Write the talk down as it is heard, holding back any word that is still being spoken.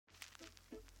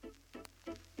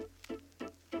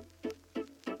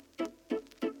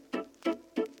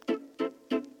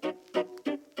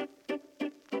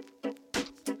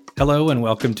Hello and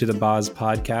welcome to the Boz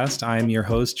podcast. I am your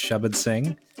host, Shabad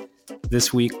Singh.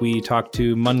 This week we talked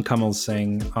to Mankamal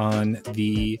Singh on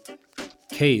the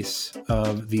case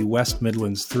of the West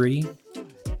Midlands 3.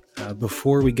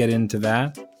 Before we get into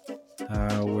that,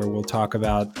 where we'll talk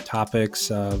about topics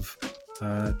of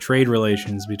trade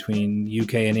relations between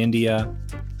UK and India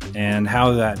and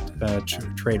how that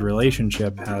trade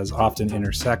relationship has often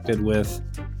intersected with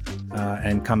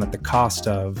and come at the cost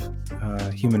of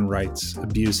human rights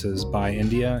abuses by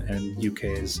India, and UK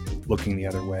is looking the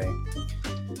other way.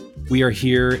 We are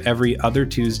here every other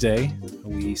Tuesday.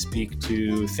 We speak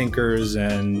to thinkers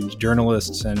and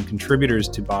journalists and contributors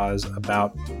to Boz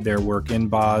about their work in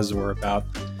Boz or about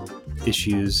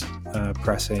issues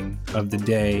pressing of the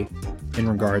day in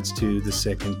regards to the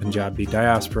Sikh and Punjabi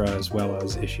diaspora, as well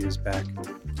as issues back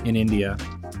in India.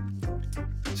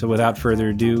 So without further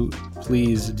ado,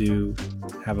 please do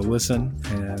have a listen,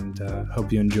 and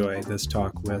hope you enjoy this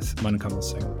talk with Mankamal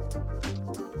Singh.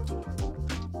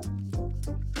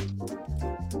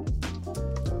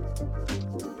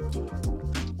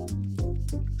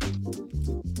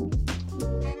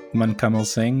 Mankamal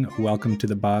Singh, welcome to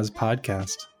the Boz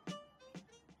podcast.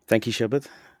 Thank you, Shabad.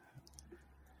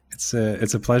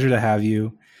 It's a pleasure to have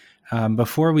you.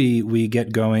 Before we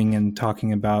get going and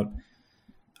talking about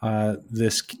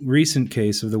this recent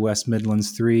case of the West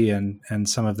Midlands 3 and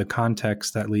some of the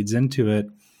context that leads into it,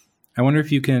 I wonder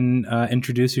if you can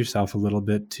introduce yourself a little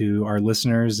bit to our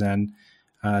listeners and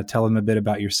tell them a bit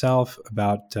about yourself,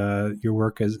 about your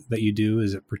work that you do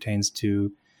as it pertains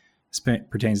to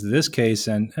this case,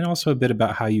 and also a bit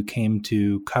about how you came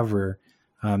to cover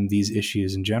these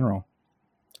issues in general.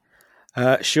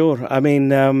 Sure. I mean,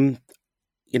 my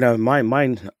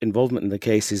involvement in the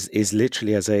case is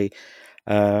literally as a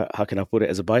how can I put it,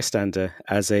 as a bystander,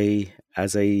 as a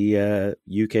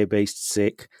UK-based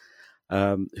Sikh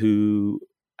who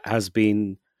has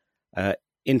been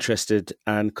interested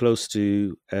and close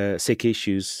to Sikh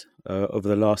issues over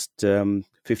the last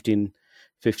 15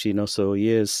 or so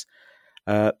years.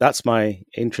 That's my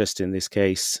interest in this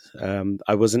case.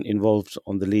 I wasn't involved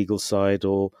on the legal side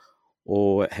or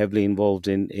heavily involved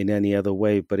in any other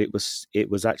way, but it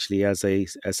was actually as a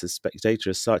spectator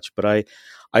as such. But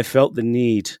I felt the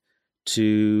need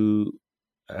to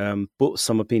put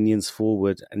some opinions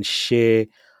forward and share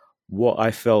what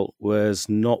I felt was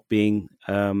not being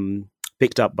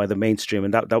picked up by the mainstream,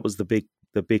 and that was the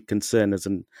big concern as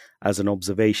an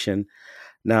observation.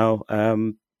 Now,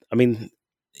 I mean,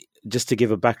 just to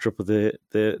give a backdrop of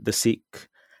the Sikh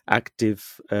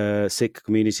active Sikh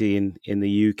community in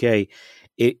the UK,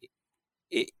 it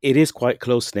is quite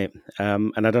close knit,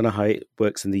 and I don't know how it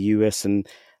works in the US and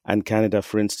Canada,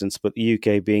 for instance, but the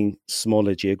UK being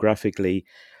smaller geographically,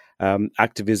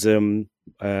 activism,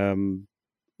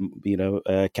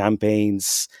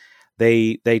 campaigns,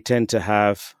 they tend to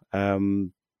have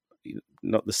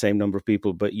not the same number of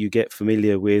people, but you get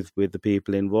familiar with the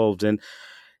people involved. And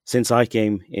since I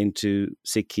came into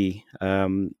Sikhi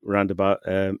around about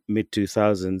mid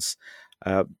 2000s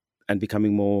and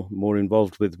becoming more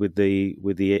involved with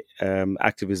the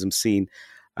activism scene,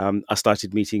 I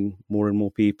started meeting more and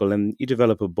more people, and you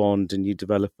develop a bond, and you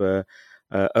develop a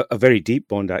very deep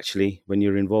bond actually when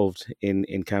you're involved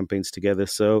in campaigns together.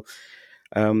 So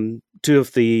two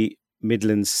of the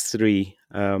Midlands 3,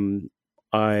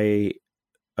 I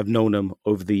have known them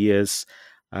over the years.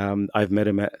 I've met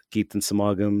him at Kirtan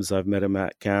Samagams, I've met him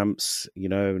at camps,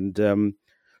 and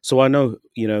so I know,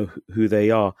 who they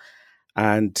are.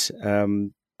 And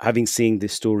having seen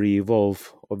this story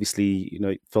evolve, obviously,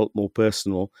 it felt more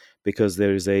personal because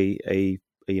there is a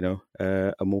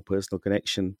more personal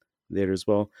connection there as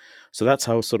well. So that's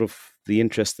how sort of the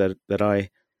interest that I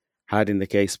had in the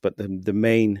case. But the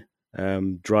main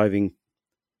driving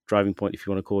point, if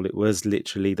you want to call it, was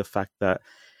literally the fact that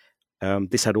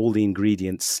this had all the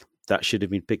ingredients that should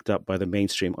have been picked up by the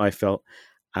mainstream, I felt,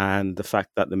 and the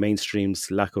fact that the mainstream's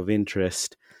lack of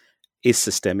interest is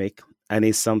systemic and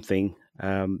is something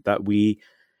that we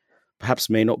perhaps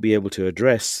may not be able to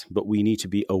address, but we need to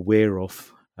be aware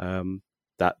of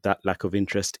that lack of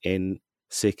interest in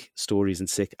Sikh stories and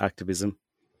Sikh activism.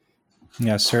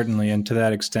 Yeah, certainly. And to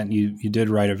that extent, you did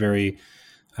write a very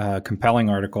compelling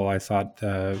article, I thought,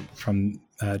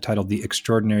 titled "The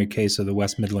Extraordinary Case of the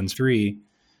West Midlands 3"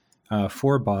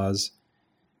 for Boz.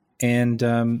 And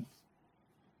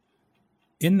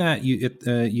in that,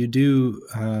 you do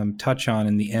touch on,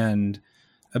 in the end,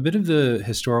 a bit of the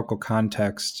historical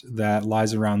context that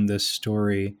lies around this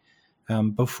story.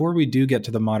 Before we do get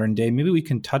to the modern day, maybe we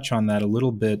can touch on that a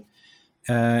little bit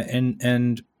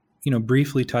and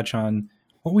briefly touch on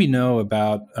what we know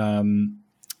about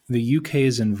the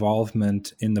UK's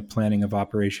involvement in the planning of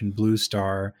Operation Blue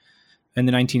Star in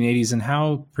the 1980s and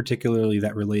how particularly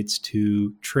that relates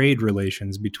to trade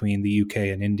relations between the UK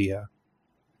and India.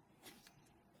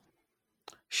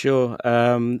 Sure.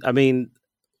 I mean,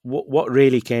 what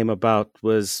really came about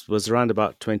was around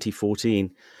about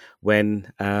 2014,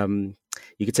 when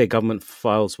you could say government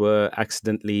files were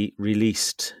accidentally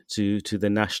released to the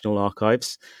National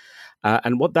Archives.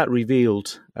 And what that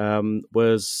revealed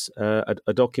was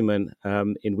a document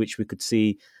in which we could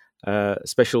see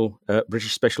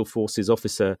British Special Forces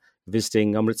officer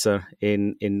visiting Amritsar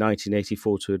in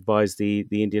 1984 to advise the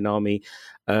Indian Army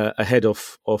ahead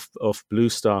of Blue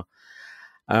Star.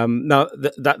 Now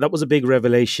that was a big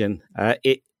revelation.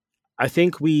 I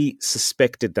think we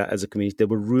suspected that as a community. There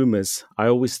were rumors. I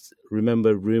always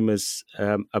remember rumors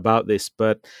about this,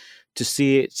 but to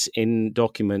see it in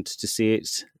document, to see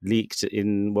it leaked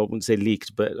in, well, I wouldn't say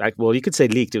leaked, but you could say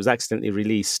leaked. It was accidentally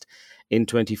released in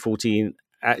 2014.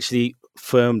 Actually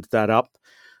firmed that up.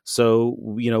 So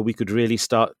we could really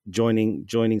start joining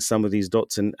some of these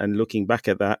dots and looking back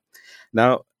at that.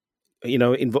 Now,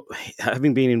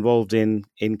 having been involved in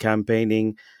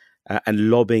campaigning and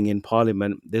lobbying in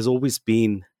Parliament, there's always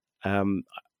been,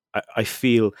 I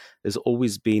feel, there's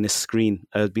always been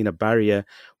a barrier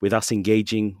with us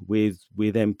engaging with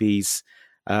MPs,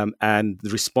 and the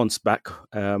response back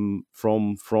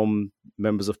from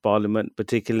members of Parliament,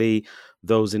 particularly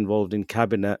those involved in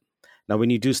cabinet. Now, when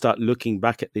you do start looking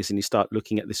back at this and you start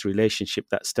looking at this relationship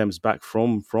that stems back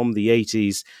from the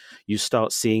 80s, you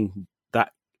start seeing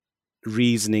that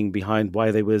reasoning behind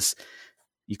why there was,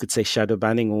 you could say, shadow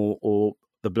banning or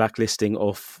the blacklisting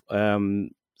of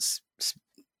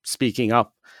speaking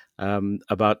up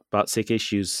about Sikh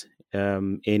issues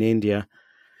in India.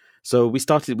 So we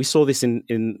saw this in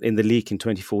the leak in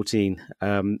 2014,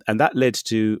 and that led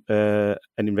to an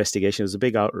investigation. It was a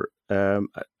big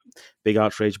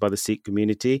outrage by the Sikh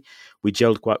community. We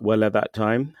gelled quite well at that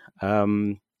time.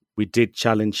 We did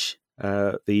challenge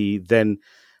the then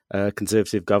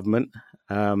Conservative government,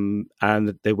 and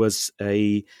there was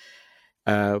you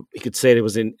could say there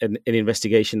was an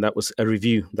investigation, that was a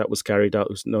review that was carried out.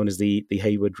 It was known as the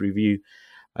Hayward Review.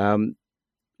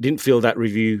 Didn't feel that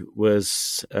review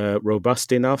was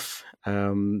robust enough.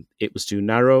 It was too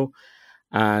narrow,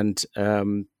 and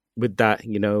with that,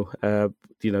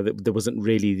 there wasn't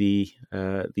really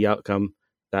the outcome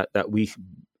that we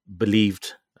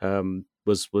believed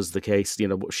was the case.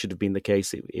 What should have been the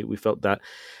case. We felt that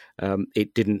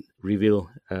it didn't reveal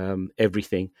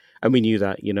everything, and we knew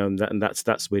that. And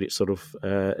that's where it sort of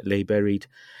lay buried.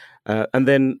 And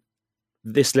then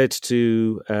this led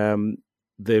to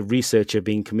the researcher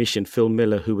being commissioned, Phil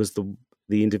Miller, who was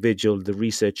the individual, the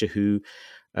researcher who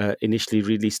initially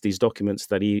released these documents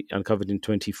that he uncovered in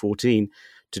 2014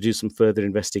 to do some further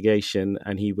investigation.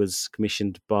 And he was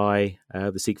commissioned by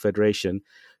the Sikh Federation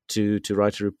to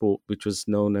write a report, which was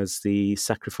known as the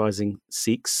Sacrificing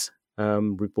Sikhs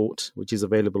report, which is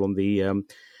available on the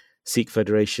Sikh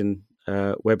Federation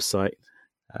website,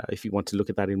 if you want to look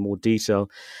at that in more detail.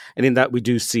 And in that, we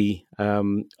do see a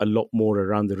lot more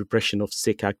around the repression of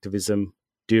Sikh activism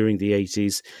during the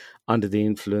 80s under the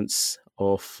influence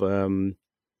of the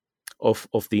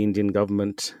Indian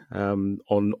government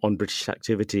on British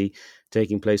activity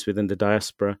taking place within the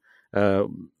diaspora,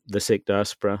 the Sikh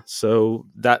diaspora. So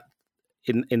that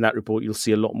in that report, you'll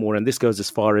see a lot more. And this goes as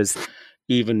far as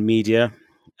even media,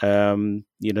 the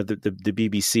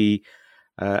BBC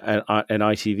and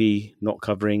ITV not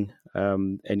covering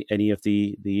any of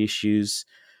the issues,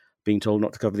 being told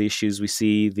not to cover the issues. We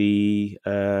see the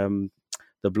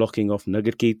blocking of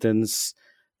Nagar Kirtans,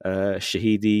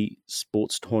 Shahidi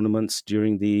sports tournaments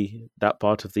during that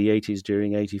part of the 80s,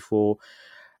 during 84.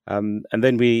 And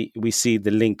then we see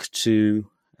the link to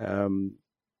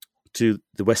the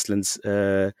Westlands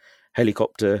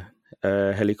helicopter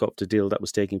deal that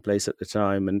was taking place at the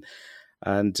time, and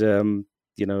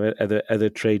other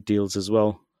trade deals as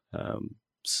well. And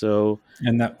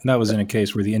that was in a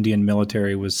case where the Indian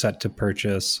military was set to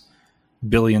purchase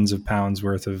billions of pounds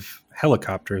worth of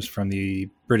helicopters from the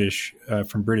British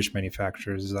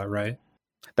manufacturers. Is that right?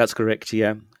 That's correct.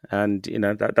 Yeah, and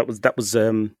that was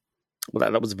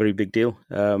a very big deal,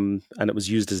 and it was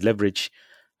used as leverage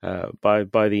by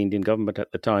the Indian government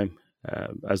at the time,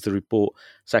 as the report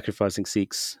Sacrificing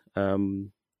Sikhs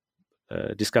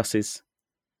discusses.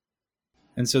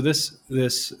 And so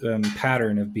this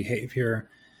pattern of behavior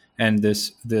and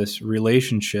this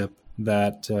relationship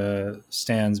that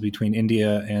stands between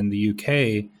India and the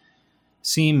UK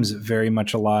seems very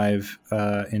much alive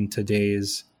in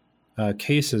today's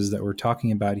cases that we're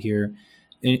talking about here.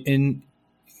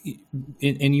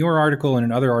 in your article and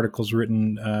in other articles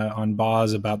written on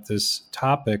Boz about this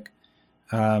topic,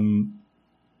 um,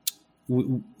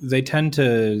 they tend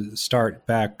to start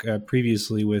back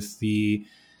previously with the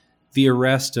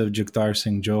arrest of Jagtar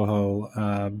Singh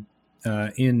Johal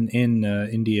in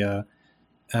India,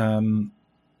 um,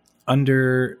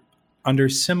 under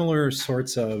similar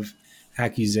sorts of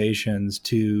accusations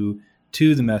to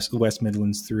the West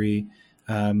Midlands Three.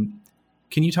 Um,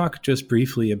 can you talk just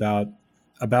briefly about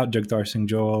Jagtar Singh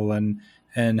Johal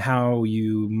and how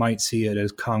you might see it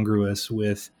as congruous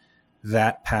with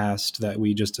that past that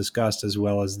we just discussed, as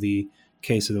well as the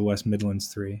case of the West Midlands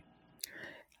Three?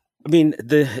 I mean,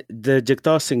 the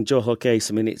Jagtar Singh Johal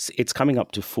case. I mean, it's coming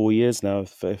up to 4 years now.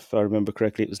 If I remember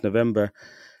correctly, it was November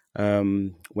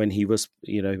when he was,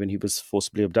 when he was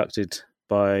forcibly abducted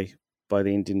by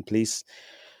the Indian police.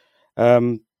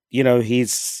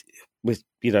 He's with,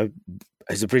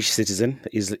 as a British citizen,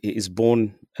 is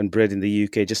born and bred in the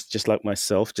UK, just like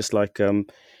myself, just like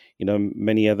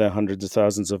many other hundreds of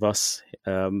thousands of us.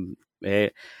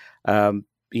 Here.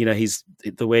 He's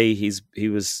the way he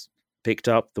was picked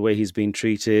up, the way he's been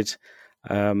treated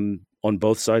on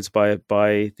both sides by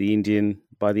the Indian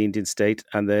state,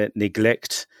 and the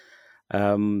neglect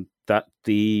that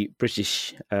the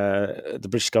British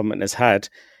government has had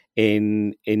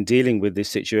in dealing with this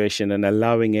situation and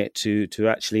allowing it to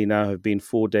actually now have been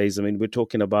 4 days. I mean, we're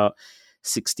talking about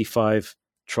 65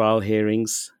 trial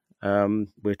hearings.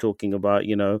 We're talking about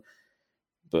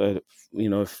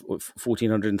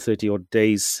 1,430 odd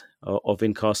days of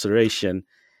incarceration.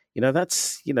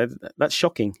 That's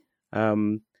shocking.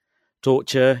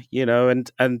 Torture,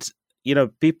 and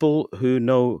people who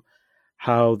know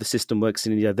how the system works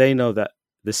in India, they know that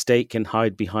the state can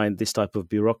hide behind this type of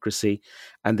bureaucracy,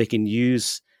 and they can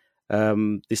use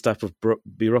this type of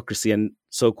bureaucracy and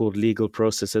so-called legal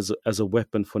process as a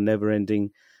weapon for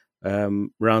never-ending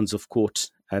rounds of court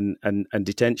and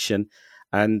detention.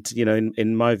 And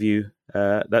in my view,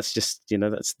 that's just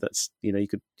that's you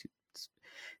could,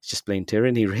 it's just plain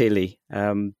tyranny, really.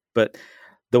 But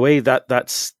the way that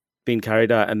that's been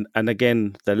carried out, and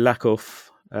again, the lack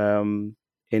of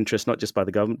interest, not just by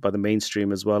the government, by the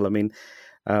mainstream as well. I mean,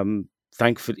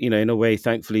 thankfully, in a way,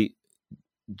 thankfully,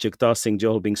 Jagtar Singh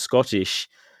Johal being Scottish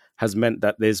has meant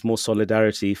that there's more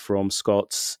solidarity from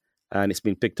Scots, and it's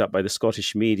been picked up by the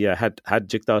Scottish media. Had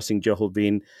Jagtar Singh Johal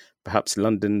been perhaps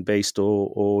London-based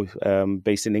or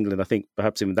based in England, I think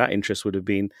perhaps even that interest would have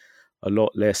been a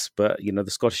lot less. But the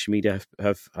Scottish media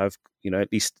have at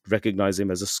least recognised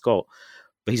him as a Scot,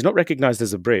 but he's not recognised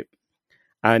as a Brit.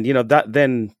 And that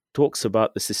then talks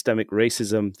about the systemic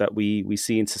racism that we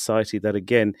see in society. That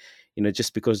again,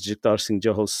 just because Jagtar Singh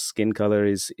Johal's skin color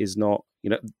is not,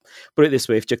 put it this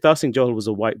way: if Jagtar Singh Johal was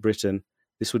a white Briton,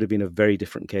 this would have been a very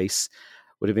different case.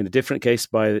 Would have been a different case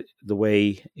by the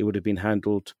way it would have been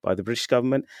handled by the British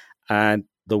government, and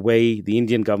the way the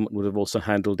Indian government would have also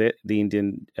handled it. The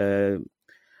Indian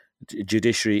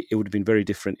judiciary, it would have been very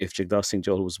different if Jagtar Singh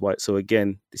Johal was white. So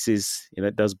again, this is,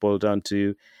 it does boil down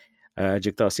to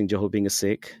Jagtar Singh Johal being a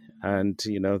Sikh, and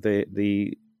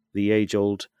the age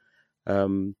old,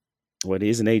 well, it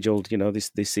is an age old,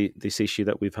 this issue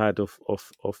that we've had of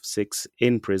Sikhs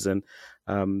in prison,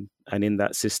 and in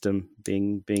that system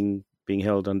being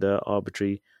held under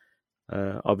arbitrary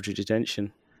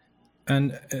detention.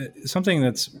 And something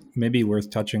that's maybe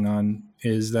worth touching on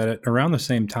is that around the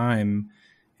same time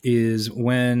is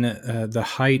when the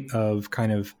height of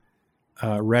kind of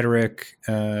rhetoric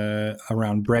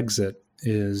around Brexit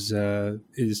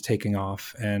is taking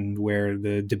off, and where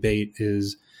the debate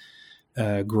is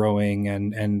growing,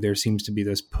 and there seems to be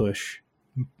this push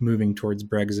moving towards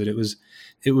Brexit. It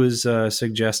was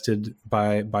suggested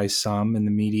by some in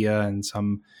the media and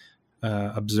some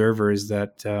observers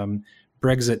that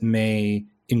Brexit may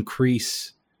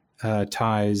increase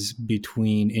ties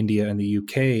between India and the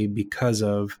UK because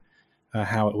of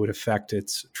how it would affect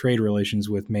its trade relations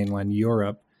with mainland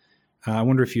Europe. I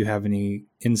wonder if you have any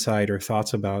insight or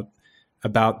thoughts about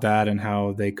that and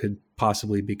how they could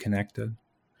possibly be connected.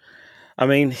 I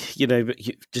mean,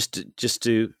 just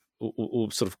to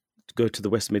sort of go to the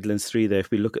West Midlands Three there.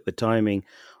 If we look at the timing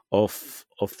of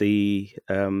the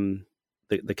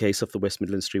case of the West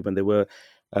Midlands Three, when they were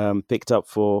picked up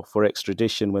for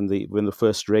extradition, when the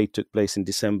first raid took place in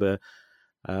December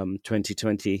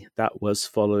 2020, that was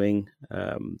following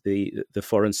the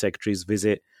Foreign Secretary's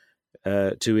visit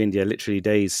to India, literally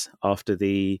days after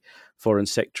the Foreign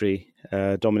Secretary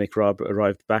Dominic Raab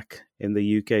arrived back in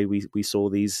the UK. We saw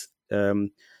these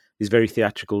very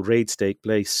theatrical raids take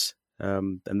place,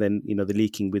 and then the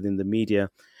leaking within the media.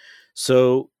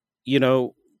 So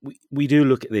we do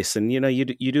look at this, and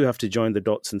you do have to join the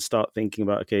dots and start thinking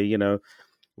about, okay,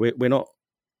 we're not,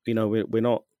 we're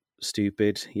not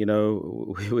stupid.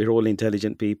 We're all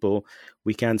intelligent people.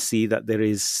 We can see that there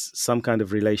is some kind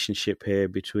of relationship here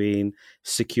between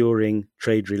securing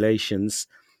trade relations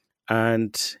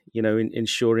and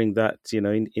ensuring that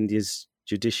India's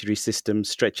judiciary system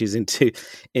stretches into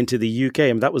the UK.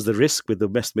 And that was the risk with the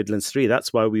West Midlands 3.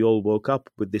 That's why we all woke up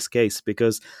with this case,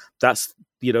 because that's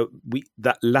we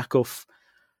that lack of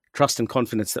trust and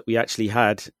confidence that we actually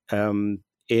had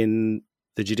in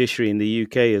the judiciary in the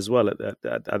UK as well at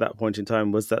that point in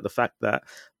time, was that the fact that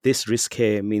this risk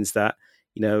here means that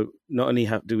not only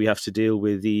do we have to deal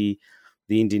with the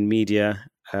Indian media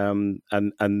and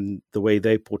the way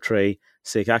they portray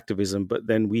Sikh activism, but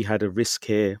then we had a risk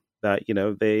here that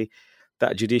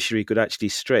that judiciary could actually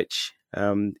stretch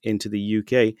into the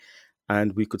UK,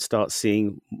 and we could start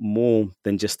seeing more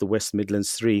than just the West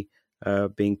Midlands 3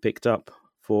 being picked up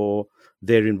for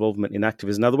their involvement in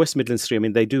activism. Now, the West Midlands 3, I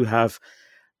mean, they do have,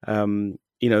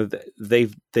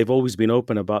 they've always been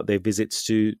open about their visits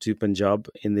to Punjab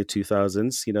in the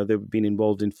 2000s. They've been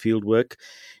involved in field work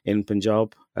in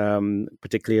Punjab,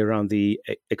 particularly around the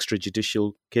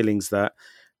extrajudicial killings that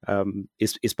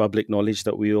is public knowledge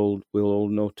that we all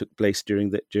know took place during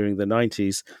the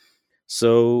 90s.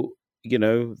 So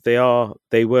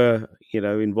they were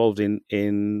involved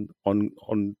in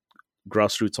on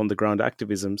grassroots, on the ground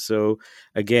activism. So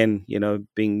again,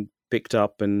 being picked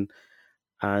up and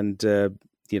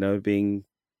being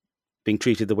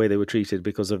treated the way they were treated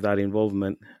because of that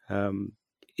involvement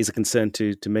is a concern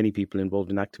to many people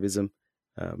involved in activism,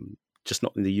 just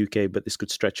not in the UK, but this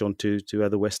could stretch on to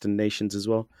other Western nations as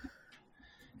well.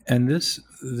 And this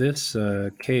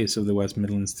case of the West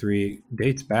Midlands 3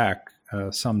 dates back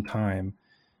some time.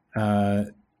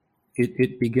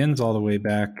 It begins all the way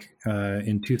back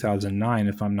in 2009,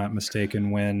 if I'm not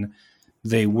mistaken, when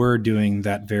they were doing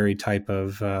that very type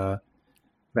of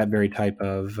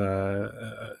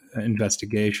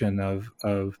investigation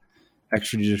of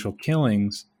extrajudicial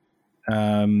killings,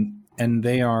 and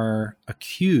they are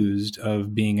accused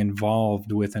of being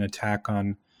involved with an attack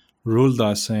on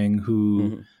Rulda Singh,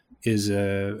 who is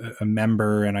a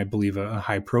member, and I believe a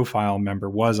high-profile member,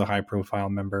 was a high-profile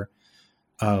member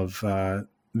of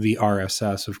the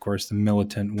RSS, of course, the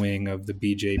militant wing of the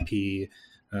BJP,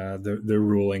 the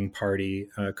ruling party,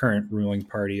 current ruling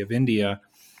party of India,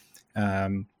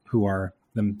 who are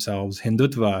themselves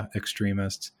Hindutva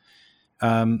extremists.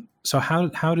 So how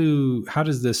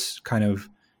does this kind of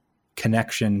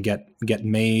connection get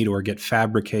made or get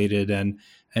fabricated, and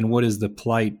what is the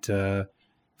plight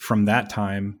from that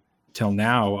time till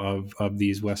now of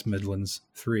these West Midlands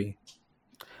 3?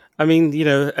 I mean,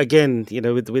 again,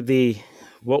 with the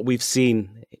what we've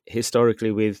seen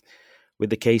historically with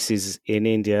the cases in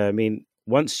India, I mean,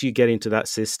 once you get into that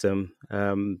system,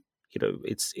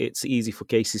 it's easy for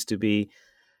cases to be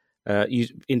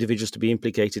individuals to be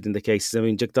implicated in the cases. I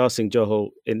mean, Jagtar Singh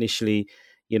Johal initially,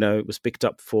 was picked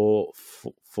up for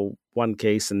one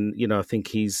case, and I think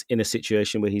he's in a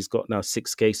situation where he's got now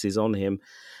 6 cases on him.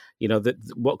 That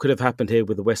what could have happened here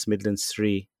with the West Midlands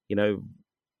 3,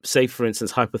 say, for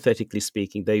instance, hypothetically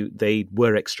speaking, they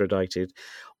were extradited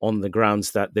on the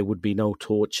grounds that there would be no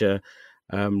torture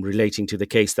relating to the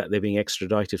case that they're being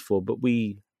extradited for. But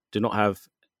we do not have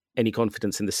any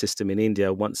confidence in the system in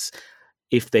India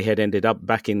if they had ended up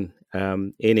back in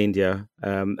India,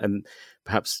 and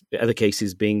perhaps other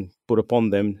cases being put upon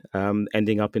them,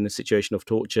 ending up in a situation of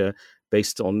torture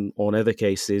based on other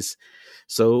cases.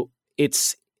 So we're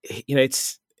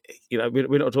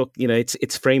not talking,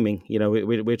 it's framing.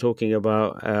 We're talking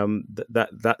about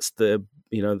that's the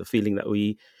the feeling that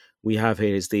we have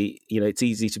here is it's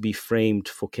easy to be framed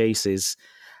for cases.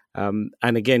 And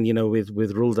again,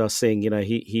 with Rulda Singh,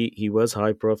 he was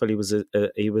high profile.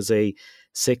 He was a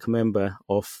Sikh member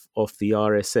of the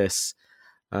RSS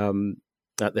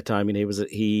at the time, and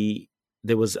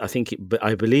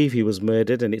I believe he was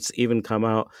murdered, and it's even come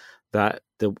out that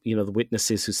the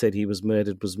witnesses who said he was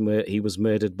murdered he was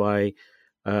murdered by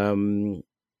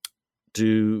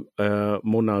two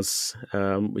monas,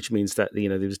 which means that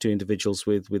there was 2 individuals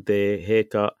with their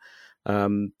haircut.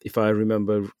 If I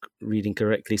remember reading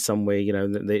correctly somewhere,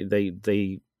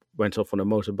 they went off on a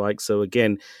motorbike. So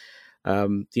again,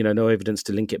 no evidence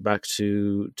to link it back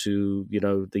to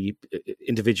the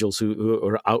individuals who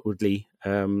are outwardly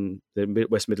the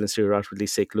West Midlands who are outwardly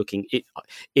Sikh looking,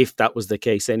 if that was the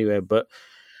case anyway. But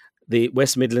the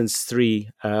West Midlands 3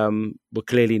 were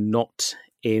clearly not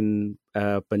in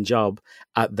Punjab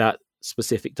at that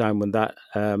specific time when that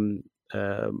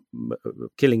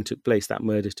killing took place, that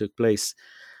murder took place.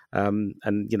 And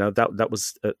that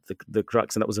was the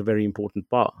crux, and that was a very important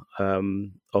part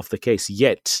of the case.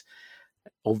 Yet,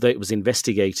 although it was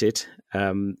investigated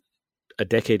a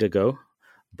decade ago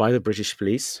by the British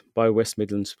police, by West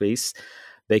Midlands Police,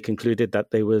 they concluded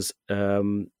that there was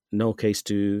no case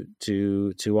to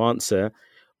answer.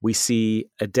 We see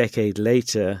a decade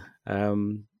later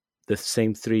the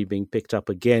same three being picked up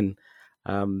again,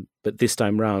 but this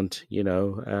time round,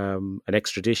 an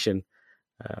extradition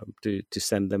to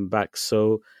send them back.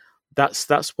 So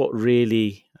that's what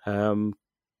really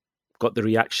got the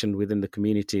reaction within the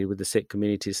community, with the Sikh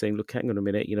community, saying, "Look, hang on a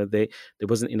minute. There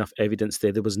wasn't enough evidence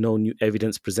there. There was no new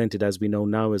evidence presented, as we know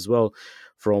now as well,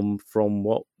 from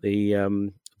what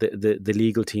the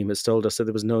legal team has told us. So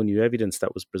there was no new evidence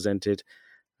that was presented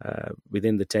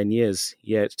within the 10 years.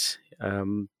 Yet,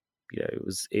 an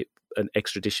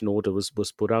extradition order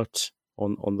was put out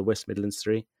on the West Midlands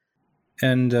Three."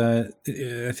 And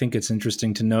I think it's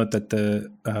interesting to note that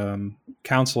the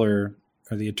counselor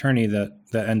or the attorney that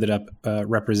ended up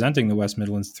representing the West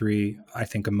Midlands Three, I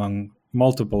think among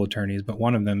multiple attorneys, but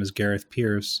one of them is Gareth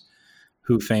Pierce,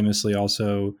 who famously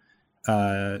also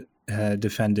had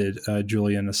defended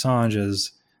Julian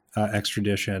Assange's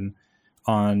extradition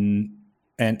and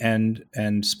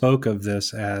spoke of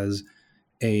this as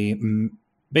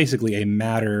basically a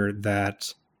matter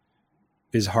that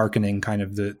is hearkening kind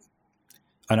of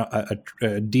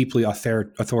a deeply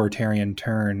authoritarian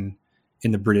turn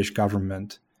in the British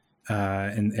government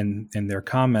in their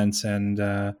comments, and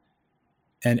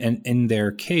in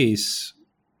their case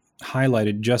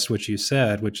highlighted just what you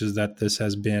said, which is that this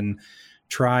has been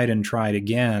tried and tried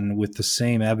again with the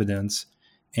same evidence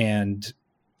and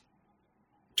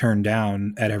turned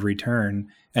down at every turn.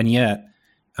 And yet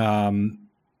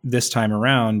this time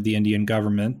around, the Indian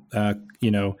government,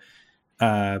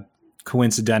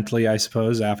 coincidentally, I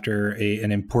suppose, after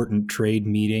an important trade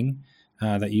meeting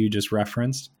that you just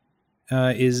referenced,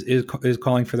 is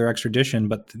calling for their extradition.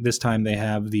 But this time they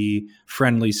have the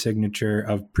friendly signature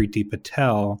of Priti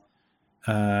Patel,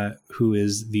 who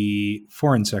is the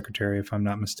foreign secretary, if I'm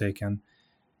not mistaken.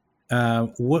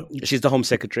 She's the home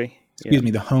secretary. Excuse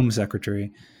me, the home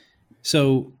secretary.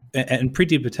 So, and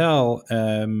Priti Patel,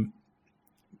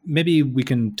 maybe we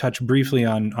can touch briefly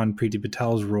on Priti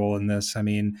Patel's role in this. I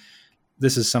mean,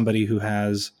 this is somebody who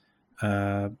has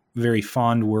very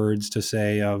fond words to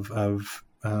say of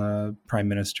Prime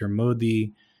Minister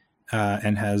Modi,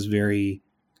 and has very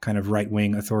kind of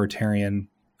right-wing authoritarian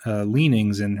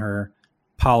leanings in her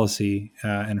policy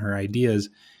and her ideas.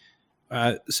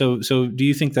 So do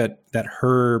you think that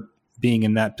her being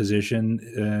in that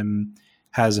position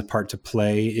has a part to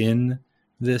play in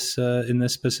this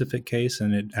specific case,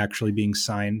 and it actually being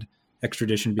signed,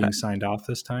 extradition being signed off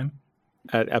this time?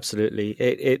 Absolutely,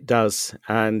 it does,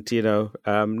 and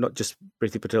not just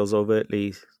Priti Patel's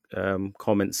overtly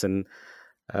comments and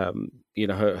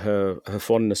her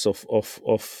fondness of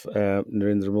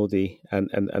Narendra Modi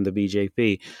and the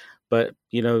BJP, but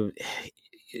in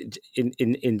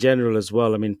general as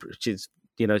well. I mean, she's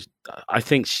I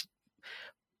think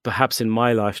perhaps in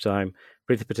my lifetime,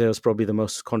 Priti Patel is probably the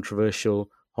most controversial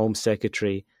Home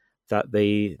Secretary that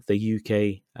the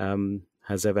UK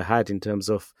has ever had, in terms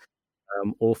of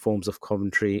all forms of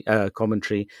commentary,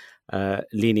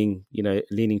 leaning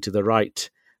to the right.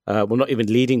 Well, not even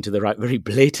leaning to the right, very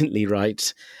blatantly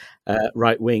right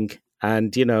wing.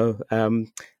 And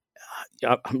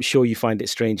I'm sure you find it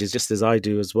strange, just as I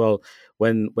do as well,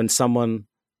 when someone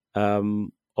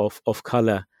of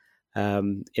color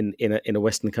in a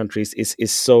Western country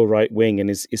is so right wing and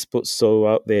is put so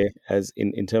out there as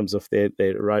in terms of their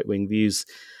right wing views.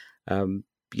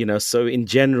 So in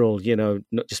general,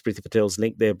 not just Priti Patel's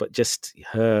link there, but just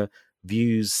her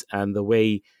views and the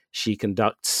way she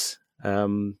conducts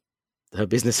her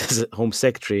business as a Home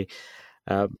Secretary.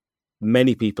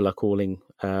 Many people are calling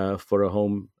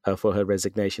for her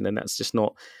resignation, and that's just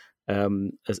not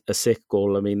a Sikh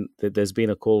call. I mean, there's been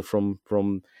a call from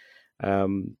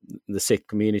the Sikh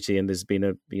community, and there's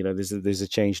been there's a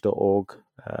change.org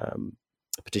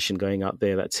petition going out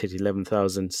there that's hit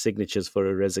 11,000 signatures for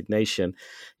a resignation.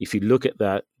 If you look at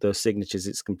those signatures,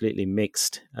 it's completely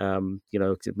mixed.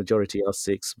 The majority are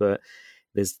Sikhs, but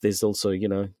there's also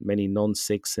many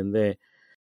non-Sikhs in there.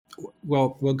 Well,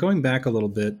 going back a little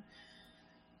bit,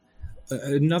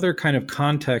 another kind of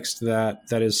context that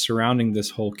is surrounding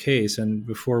this whole case, and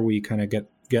before we kind of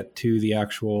get to the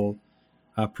actual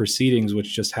proceedings,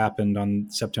 which just happened on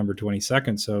September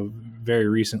 22nd, so very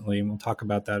recently, and we'll talk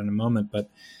about that in a moment.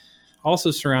 But also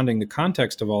surrounding the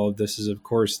context of all of this is, of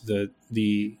course,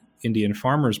 the Indian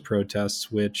farmers'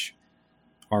 protests, which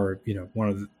are one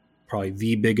of probably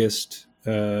the biggest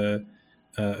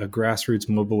a grassroots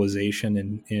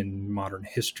mobilization in modern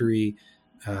history,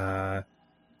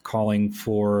 calling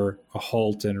for a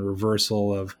halt and a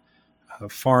reversal of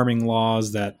farming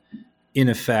laws that, in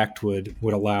effect, would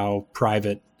allow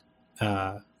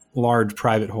large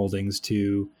private holdings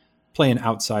to play an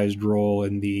outsized role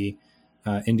in the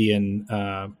Indian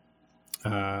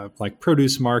like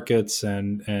produce markets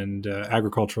and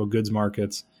agricultural goods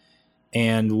markets,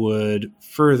 and would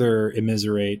further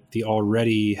immiserate the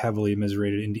already heavily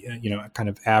immiserated, kind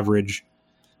of average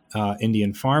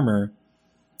Indian farmer.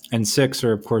 And Sikhs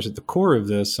are, of course, at the core of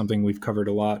this, something we've covered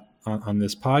a lot on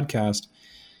this podcast.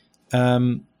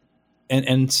 And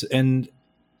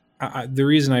the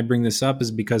reason I bring this up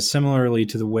is because, similarly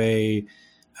to the way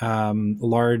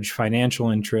large financial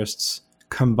interests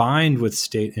combined with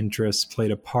state interests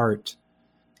played a part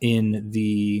in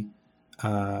the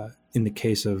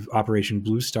case of Operation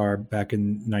Blue Star back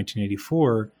in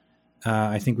 1984,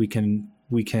 I think we can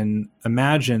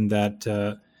imagine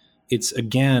that it's,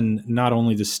 again, not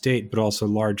only the state but also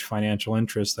large financial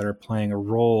interests that are playing a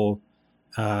role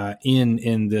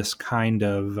in this kind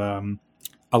of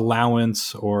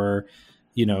allowance or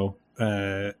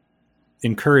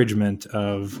encouragement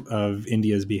of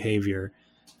India's behavior.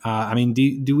 I mean,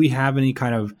 do we have any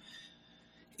kind of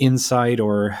insight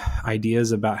or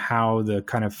ideas about how the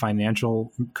kind of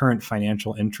current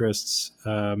financial interests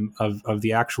of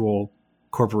the actual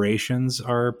corporations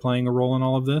are playing a role in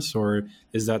all of this, or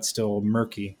is that still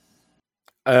murky?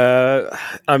 I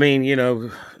mean,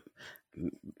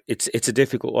 it's a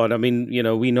difficult one. I mean,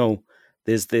 we know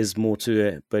there's more to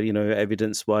it, but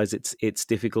evidence wise, it's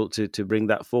difficult to bring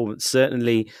that forward.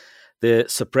 Certainly, the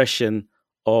suppression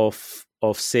of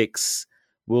Sikhs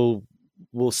will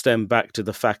stem back to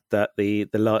the fact that the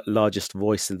largest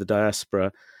voice in the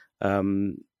diaspora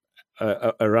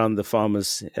around the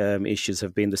farmers' issues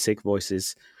have been the Sikh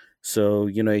voices. So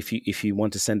if you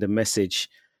want to send a message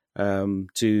to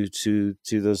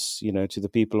those to the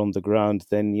people on the ground,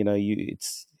 then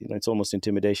it's almost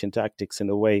intimidation tactics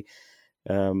in a way,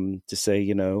 to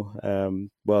say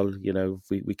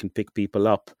we can pick people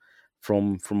up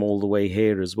from all the way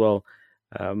here as well.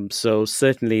 So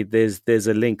certainly there's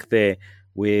a link there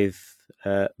with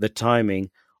the timing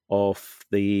of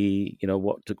the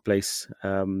what took place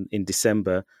in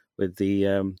December with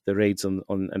the raids on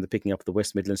and the picking up of the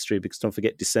West Midlands 3, because don't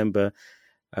forget December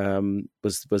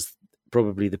was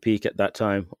probably the peak at that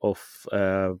time of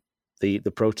the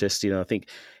protest. I think,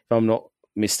 if I'm not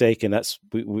mistaken, this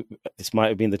might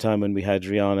have been the time when we had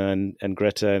Rihanna and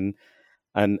Greta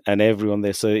and everyone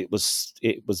there. So it was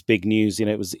big news.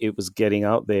 It was getting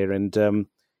out there, and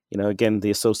again,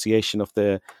 the association of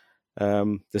the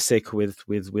Sikh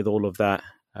with all of that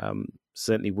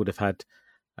certainly would have had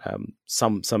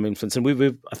some influence.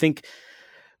 And I think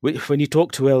when you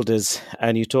talk to elders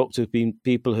and you talk to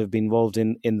people who have been involved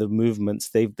in the movements,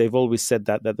 they've always said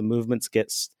that the movements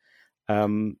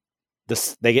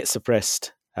they get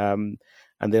suppressed, and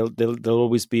there'll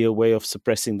always be a way of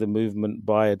suppressing the movement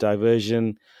by a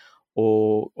diversion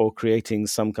or creating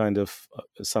some kind of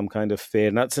fear.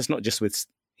 And that's not just with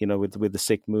with the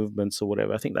Sikh movements or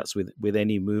whatever. I think that's with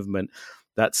any movement.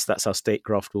 That's how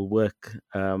statecraft will work,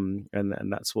 and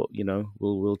that's what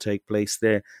will take place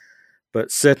there. But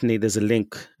certainly there's a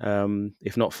link,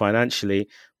 if not financially,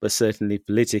 but certainly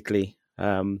politically.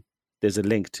 There's a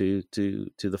link to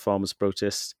the farmers'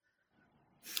 protests.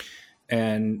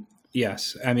 And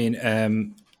yes, I mean,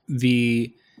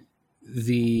 the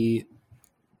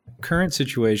current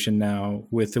situation now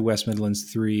with the West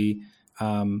Midlands 3,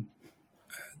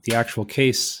 the actual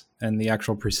case and the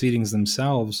actual proceedings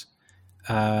themselves.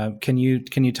 Can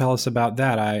you tell us about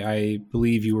that? I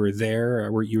believe you were there,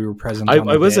 or you were present.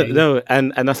 I wasn't. Day. No,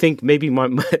 and I think maybe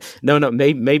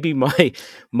maybe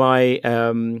my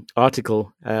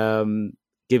article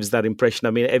gives that impression.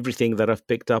 I mean, everything that I've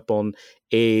picked up on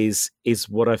is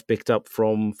what I've picked up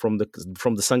from the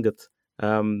Sangat,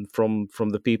 from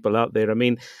the people out there. I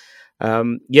mean,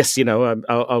 yes,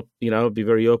 I'll be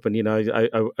very open. One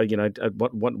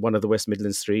of the West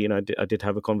Midlands 3, I did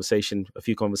have a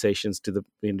few conversations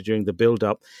during the build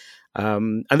up,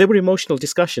 and there were emotional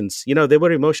discussions. They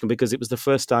were emotional because it was the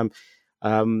first time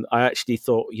I actually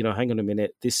thought, hang on a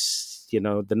minute, this,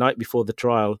 the night before the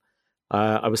trial,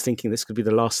 I was thinking this could be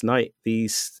the last night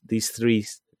these three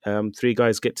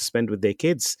guys get to spend with their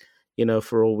kids,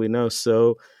 for all we know.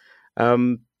 So.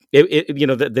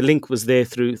 The link was there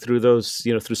through those,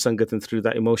 through Sangat and through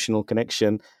that emotional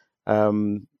connection,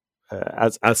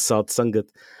 as Sad Sangat.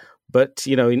 But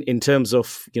in terms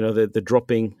of the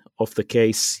dropping of the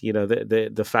case,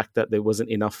 the fact that there wasn't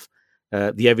enough,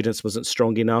 the evidence wasn't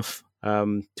strong enough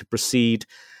to proceed.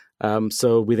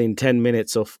 So within 10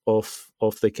 minutes of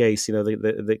the case,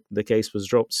 the case was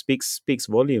dropped. Speaks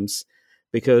volumes,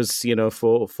 because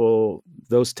for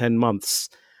those 10 months,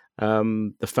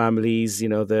 the families,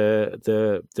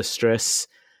 the stress,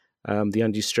 the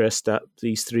undue stress that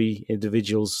these three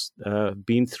individuals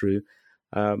been through,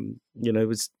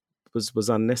 was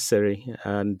unnecessary,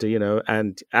 and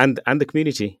and the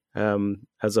community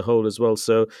as a whole as well.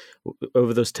 So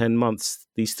over those 10 months,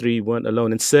 these three weren't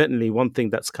alone. And certainly, one thing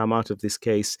that's come out of this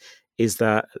case is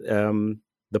that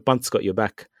the Panth's got your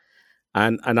back.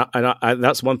 And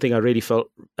that's one thing I really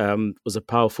felt was a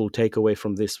powerful takeaway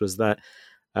from this, was that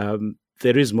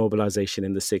there is mobilization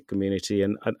in the Sikh community,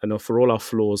 and for all our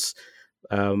flaws,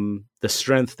 the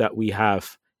strength that we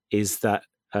have is that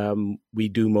we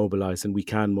do mobilize, and we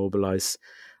can mobilize.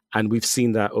 And we've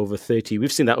seen that over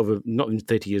not in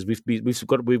 30 years. We've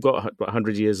got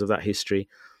 100 years of that history,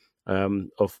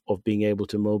 of being able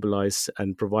to mobilize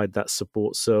and provide that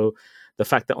support. So the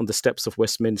fact that on the steps of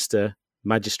Westminster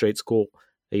Magistrates Court,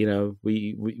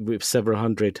 we've several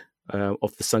hundred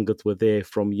of the Sangat were there,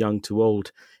 from young to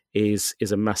old, is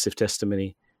a massive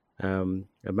testimony. To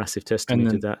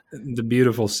that. The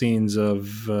beautiful scenes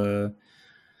of the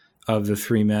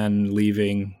three men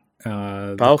leaving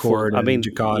the court, and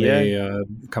Jacare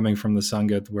coming from the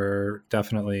Sangat, were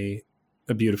definitely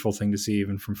a beautiful thing to see,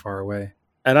 even from far away.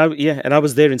 And I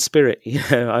was there in spirit.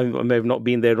 I may have not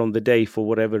been there on the day for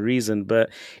whatever reason, but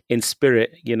in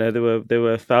spirit, there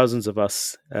were thousands of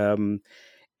us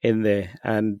in there,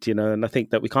 and and I think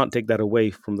that we can't take that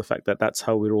away from the fact that that's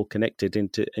how we're all connected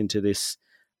into this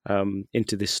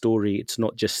story. It's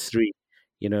not just three,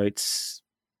 it's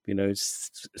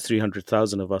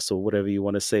 300,000 of us, or whatever you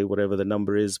want to say, whatever the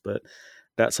number is, but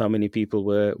that's how many people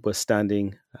were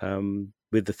standing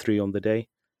with the three on the day.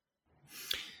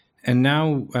 And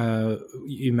now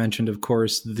you mentioned, of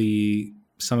course,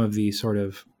 some of the sort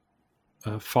of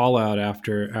fallout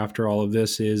after all of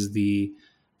this is the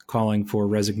calling for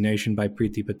resignation by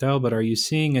Priti Patel. But are you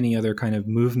seeing any other kind of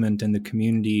movement in the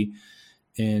community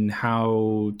in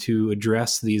how to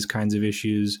address these kinds of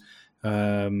issues,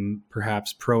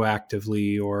 perhaps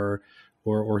proactively, or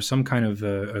some kind of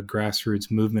a grassroots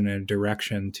movement in a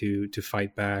direction to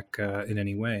fight back in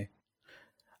any way?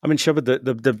 I mean, Shabbat,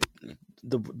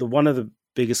 the one of the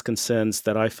biggest concerns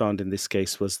that I found in this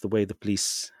case was the way the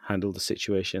police handled the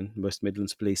situation, West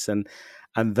Midlands Police, and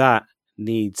that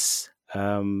needs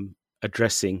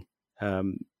addressing,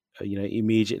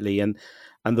 immediately, and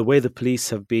the way the police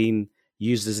have been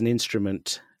used as an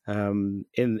instrument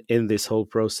in this whole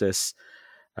process,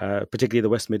 particularly the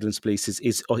West Midlands Police,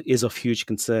 is of huge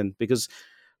concern, because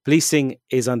policing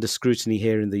is under scrutiny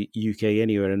here in the UK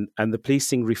anywhere, and the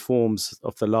policing reforms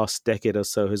of the last decade or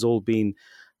so has all been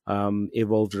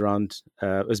evolved around,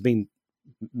 has been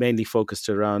mainly focused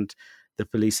around the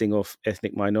policing of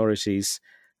ethnic minorities,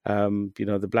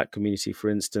 the Black community, for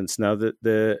instance. Now,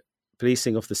 the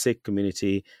policing of the Sikh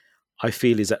community, I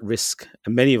feel, is at risk,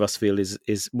 and many of us feel is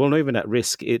well, not even at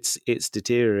risk. It's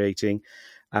deteriorating,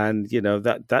 and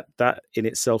that in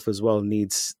itself as well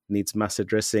needs mass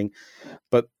addressing.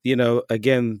 But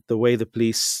again, the way the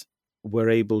police were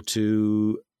able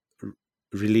to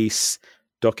release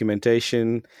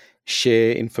documentation,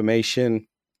 share information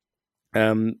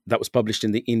that was published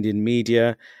in the Indian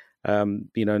media,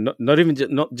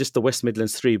 not just the West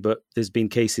Midlands 3, but there's been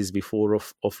cases before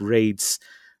of raids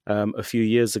a few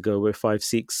years ago where 5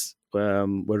 Sikhs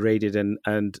were raided,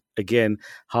 and again,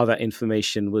 how that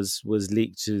information was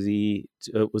leaked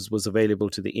was available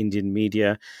to the Indian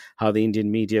media, how the Indian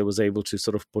media was able to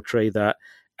sort of portray that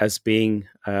as being,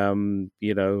 they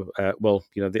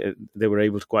were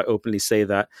able to quite openly say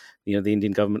that the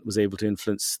Indian government was able to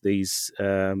influence these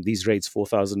raids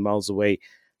 4,000 miles away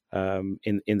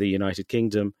in the United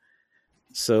Kingdom.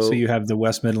 So you have the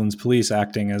West Midlands Police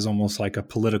acting as almost like a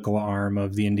political arm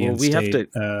of the Indian state.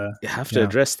 We have to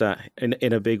address that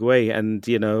in a big way. And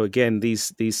again,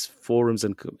 these forums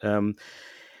and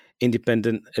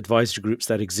independent advisory groups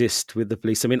that exist with the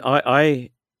police. I mean,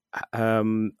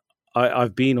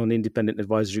 I've been on independent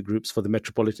advisory groups for the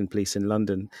Metropolitan Police in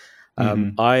London.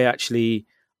 Although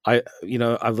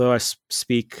I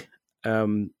speak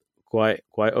quite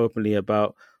openly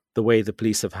about the way the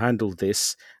police have handled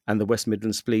this and the West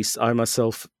Midlands Police, I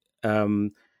myself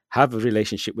have a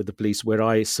relationship with the police where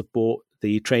I support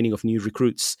the training of new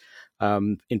recruits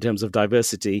in terms of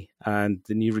diversity, and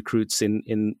the new recruits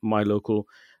in my local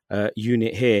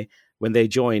unit here. When they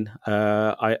join,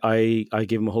 I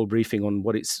give them a whole briefing on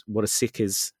what a Sikh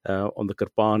is, on the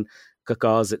Kirpan,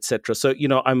 Kakars, etc. So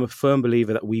I'm a firm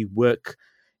believer that we work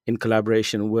in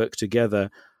collaboration and work together.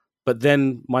 but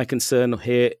then my concern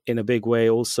here in a big way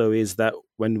also is that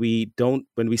when we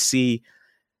see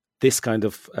this kind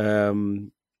of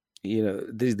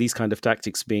these kind of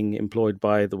tactics being employed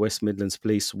by the West Midlands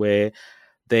Police, where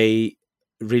they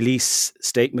release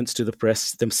statements to the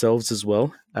press themselves as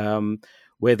well,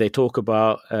 where they talk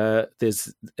about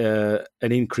there's an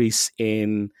increase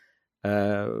in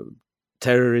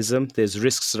terrorism. There's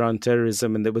risks around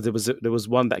terrorism, and there was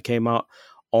one that came out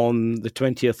on the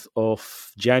 20th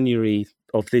of January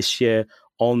of this year,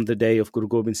 on the day of Guru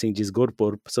Gobind Singh Ji's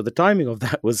Gurpurb. So the timing of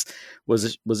that was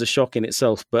a shock in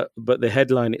itself. But the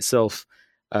headline itself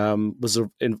was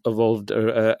evolved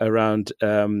around.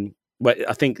 Well,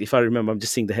 I think if I remember, I'm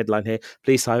just seeing the headline here.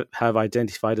 Police have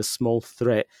identified a small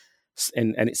threat,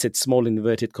 and it said small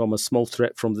inverted commas, small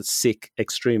threat from the Sikh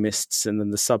extremists, and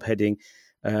then the subheading,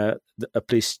 a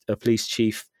police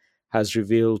chief has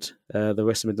revealed the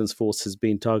West Midlands Force has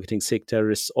been targeting Sikh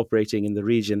terrorists operating in the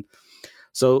region.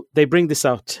 So they bring this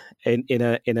out in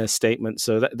a statement.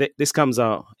 So that this comes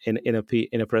out in a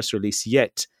press release.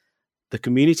 Yet the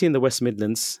community in the West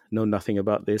Midlands know nothing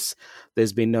about this.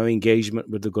 There's been no engagement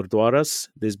with the Gurdwaras.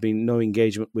 There's been no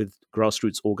engagement with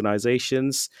grassroots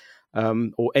organisations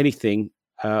or anything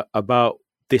about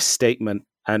this statement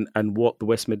and what the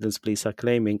West Midlands Police are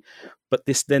claiming. But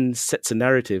this then sets a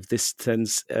narrative. This then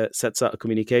sets out a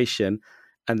communication,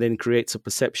 and then creates a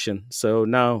perception. So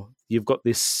now you've got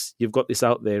this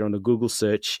out there on a Google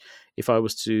search. If I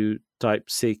was to type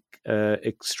Sikh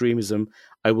extremism,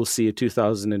 I will see a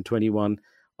 2021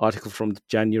 article from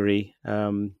January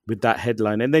with that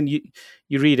headline, and then you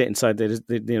read it inside there.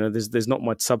 There's not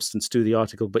much substance to the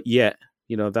article, but yet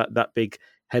that big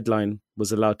headline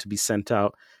was allowed to be sent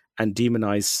out and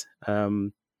demonize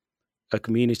a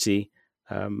community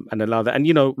and allow that. And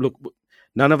look,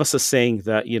 none of us are saying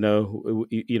that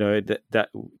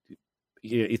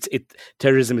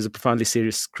terrorism is a profoundly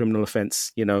serious criminal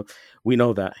offense. We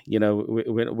know that.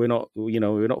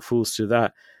 We're not fools to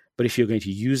that. But if you're going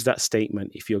to use that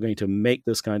statement, if you're going to make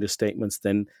those kind of statements,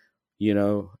 then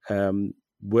involve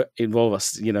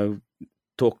us.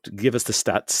 Give us the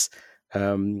stats.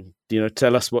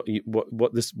 Tell us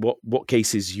what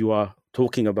cases you are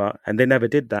talking about, and they never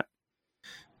did that.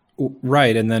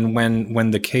 Right, and then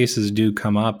when the cases do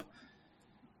come up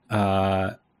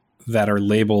that are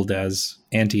labeled as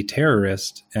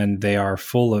anti-terrorist, and they are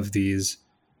full of these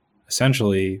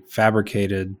essentially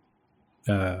fabricated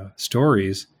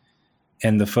stories,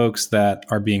 and the folks that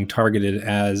are being targeted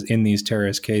as in these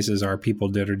terrorist cases are people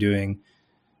that are doing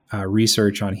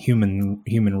research on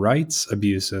human rights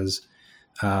abuses,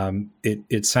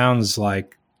 it sounds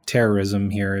like terrorism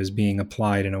here is being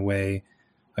applied in a way,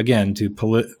 again,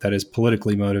 that is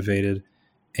politically motivated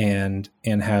and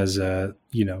has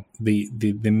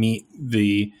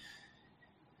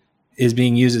is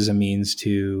being used as a means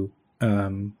to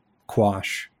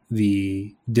quash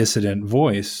the dissident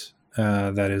voice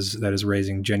that is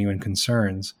raising genuine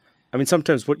concerns. I mean,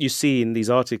 sometimes what you see in these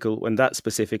articles, and that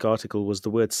specific article was the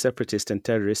word separatist and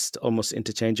terrorist almost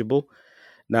interchangeable.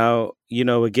 Now,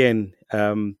 again,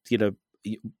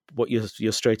 what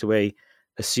you're straight away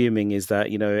assuming is that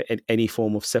any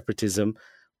form of separatism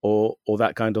or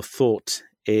that kind of thought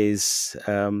is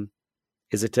a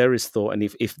terrorist thought, and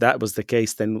if that was the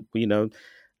case, then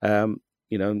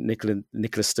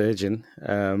Nicola Sturgeon,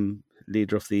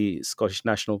 leader of the Scottish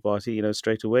National Party,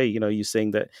 straight away, you're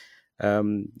saying that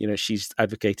she's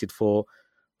advocated for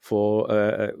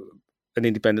an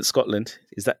independent Scotland.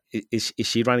 Is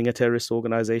she running a terrorist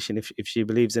organization if she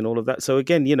believes in all of that? So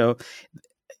again,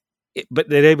 but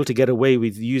they're able to get away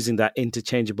with using that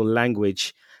interchangeable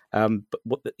language.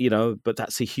 But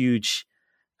that's a huge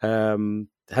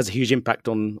has a huge impact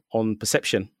on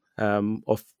perception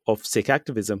of Sikh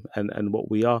activism and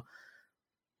what we are.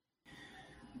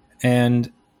 And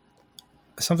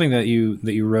something that you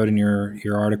wrote in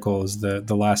your article is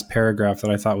the last paragraph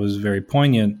that I thought was very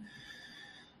poignant.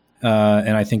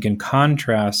 And I think in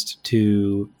contrast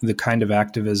to the kind of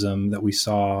activism that we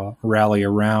saw rally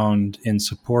around in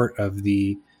support of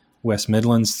the West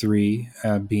Midlands Three,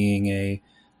 being a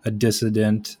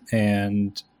dissident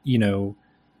and,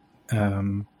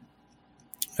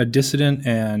 a dissident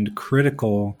and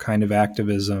critical kind of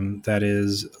activism that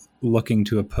is looking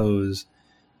to oppose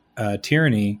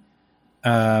tyranny,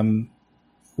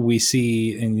 we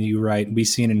see, and you write, we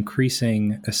see an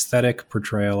increasing aesthetic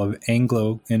portrayal of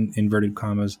in inverted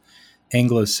commas,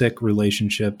 Anglo-Sikh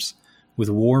relationships, with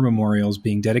war memorials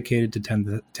being dedicated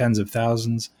to tens of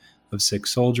thousands of Sikh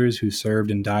soldiers who served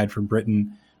and died for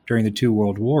Britain during the two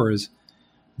world wars.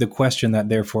 The question that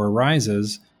therefore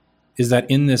arises is that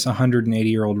in this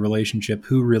 180-year-old relationship,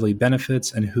 who really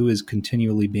benefits and who is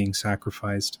continually being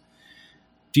sacrificed.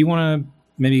 Do you want to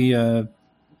maybe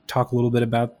talk a little bit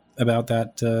about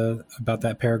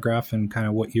that paragraph and kind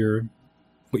of what you're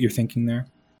thinking there?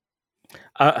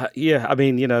 Yeah, I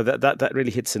mean, that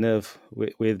really hits a nerve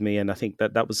with me, and I think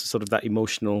that was sort of that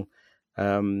emotional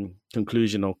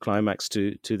conclusion or climax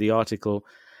to the article,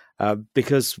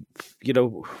 because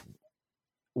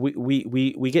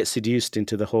we get seduced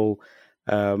into the whole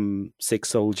Sikh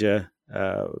soldier,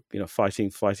 fighting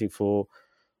for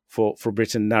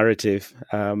Britain narrative,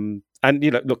 and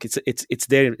look, it's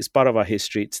there. It's part of our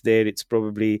history. It's there.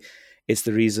 It's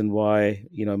the reason why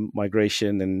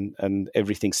migration and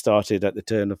everything started at the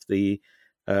turn of the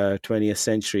 20th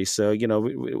century. So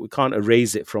we can't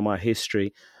erase it from our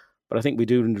history, but I think we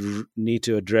do need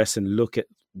to address and look at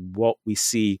what we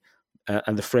see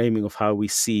and the framing of how we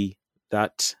see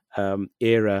that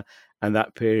era and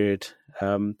that period.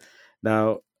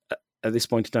 Now, at this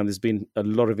point in time, there's been a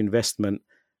lot of investment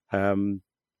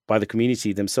by the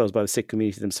community themselves, by the Sikh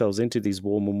community themselves, into these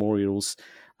war memorials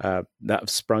that have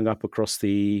sprung up across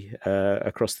the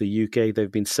UK.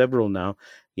 There've been several now.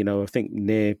 I think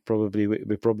we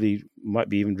probably might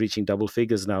be even reaching double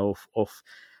figures now of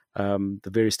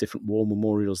the various different war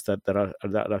memorials that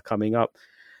are coming up.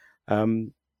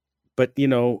 But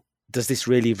does this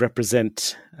really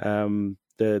represent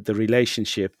the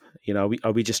relationship?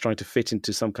 Are we just trying to fit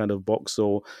into some kind of box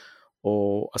or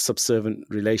a subservient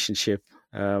relationship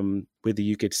with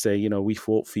the UK to say, we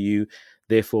fought for you,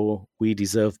 therefore we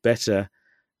deserve better?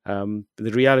 The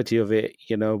reality of it,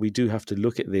 we do have to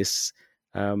look at this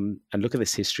and look at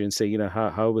this history and say,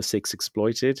 how were Sikhs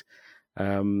exploited?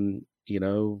 How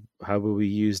were we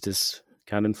used as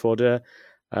cannon fodder?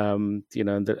 And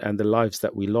the lives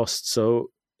that we lost.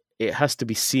 So it has to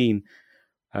be seen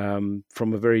from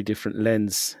a very different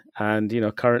lens. And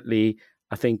currently,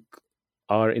 I think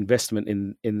our investment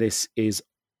in this is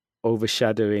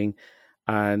overshadowing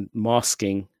and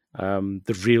masking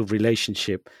the real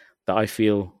relationship that I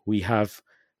feel we have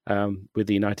with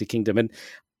the United Kingdom. And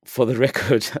for the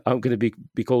record, I'm going to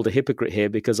be called a hypocrite here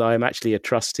because I am actually a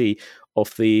trustee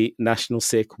of the National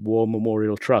Sikh War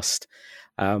Memorial Trust.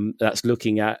 That's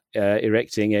looking at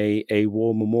erecting a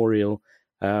war memorial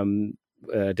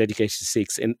dedicated to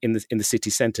Sikhs in the city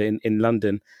centre in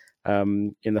London,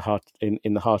 in the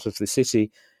heart of the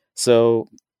city. So,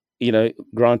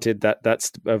 granted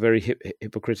that's a very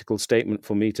hypocritical statement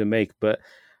for me to make, but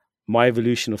my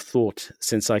evolution of thought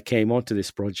since I came onto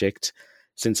this project,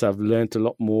 since I've learned a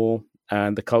lot more,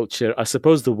 and the culture, I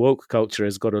suppose the woke culture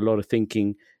has got a lot of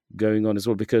thinking going on as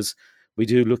well, because we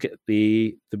do look at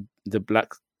the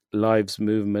Black Lives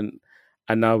Movement,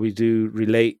 and now we do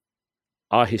relate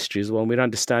our history as well. And we're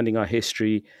understanding our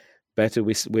history better.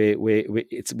 We're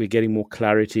getting more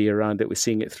clarity around it. We're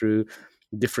seeing it through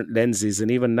different lenses.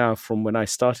 And even now, from when I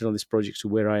started on this project to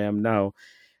where I am now,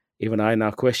 even I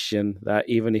now question that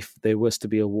even if there was to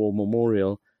be a war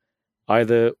memorial,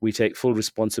 either we take full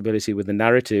responsibility with the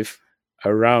narrative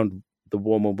around the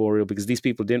war memorial, because these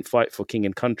people didn't fight for king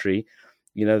and country.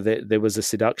 There was a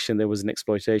seduction, there was an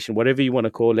exploitation, whatever you want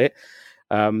to call it.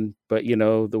 But,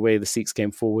 the way the Sikhs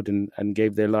came forward and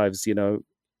gave their lives,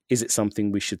 is it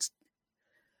something we should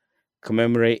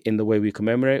commemorate in the way we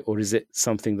commemorate, or is it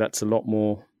something that's a lot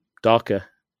more darker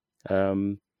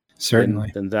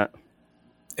Certainly than that?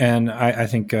 And I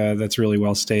think that's really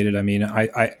well stated. I mean,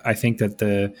 I think that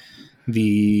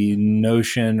the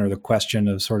notion or the question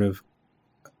of sort of,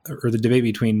 or the debate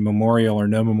between memorial or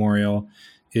no memorial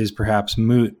is perhaps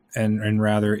moot, and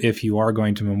rather, if you are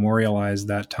going to memorialize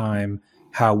that time,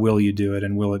 how will you do it?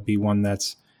 And will it be one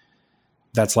that's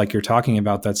like you're talking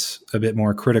about, that's a bit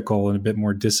more critical and a bit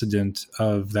more dissident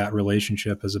of that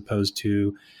relationship, as opposed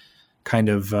to kind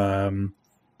of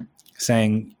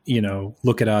saying,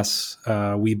 look at us,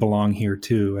 we belong here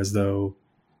too, as though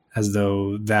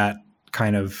that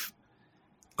kind of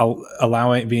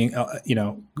allowing being,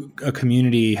 a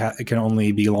community can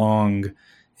only belong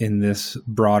in this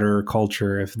broader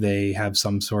culture if they have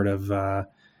some sort of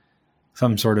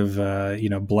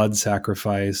blood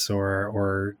sacrifice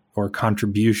or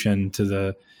contribution to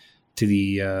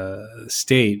the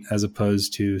state, as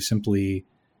opposed to simply,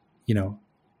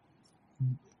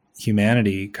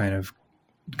 humanity kind of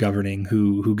governing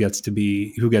who gets to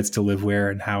live where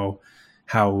and how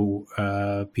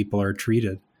people are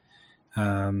treated.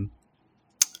 And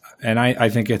I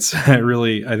think it's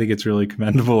really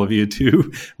commendable of you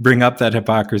to bring up that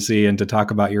hypocrisy and to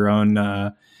talk about your own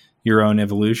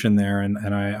evolution there, and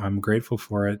I'm grateful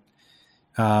for it.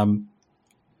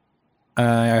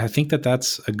 I think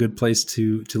that's a good place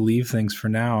to leave things for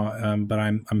now. But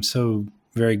I'm so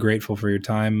very grateful for your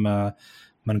time,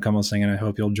 Man Kamal Singh, and I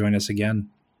hope you'll join us again.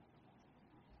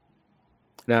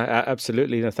 No,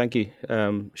 absolutely. No, thank you,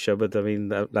 Shabad. I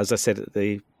mean, as I said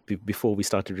before we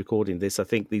started recording this, I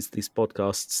think these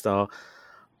podcasts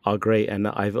are great, and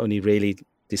I've only really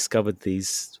discovered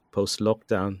these post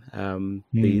lockdown,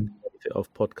 the benefit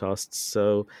of podcasts.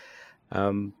 So,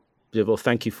 well,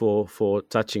 thank you for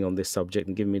touching on this subject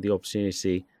and giving me the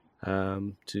opportunity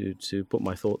to put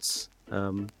my thoughts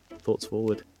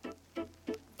forward.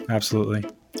 Absolutely.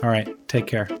 All right. Take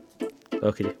care.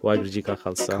 Okay. Waheguru ji ka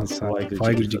khalsa.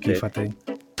 Waheguru ji ki fateh.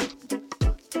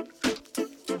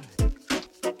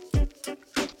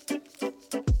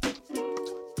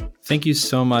 Thank you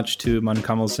so much to Man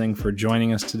Kamal Singh for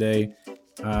joining us today.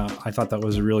 I thought that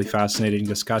was a really fascinating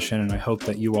discussion, and I hope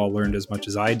that you all learned as much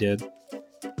as I did.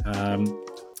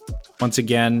 Once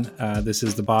again, this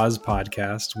is the Boz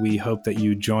Podcast. We hope that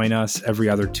you join us every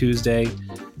other Tuesday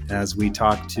as we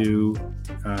talk to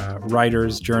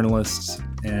writers, journalists,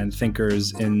 and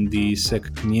thinkers in the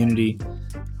Sikh community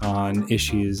on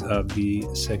issues of the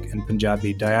Sikh and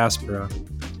Punjabi diaspora.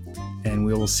 And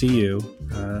we will see you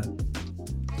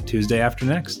Tuesday after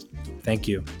next. Thank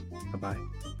you. Bye-bye.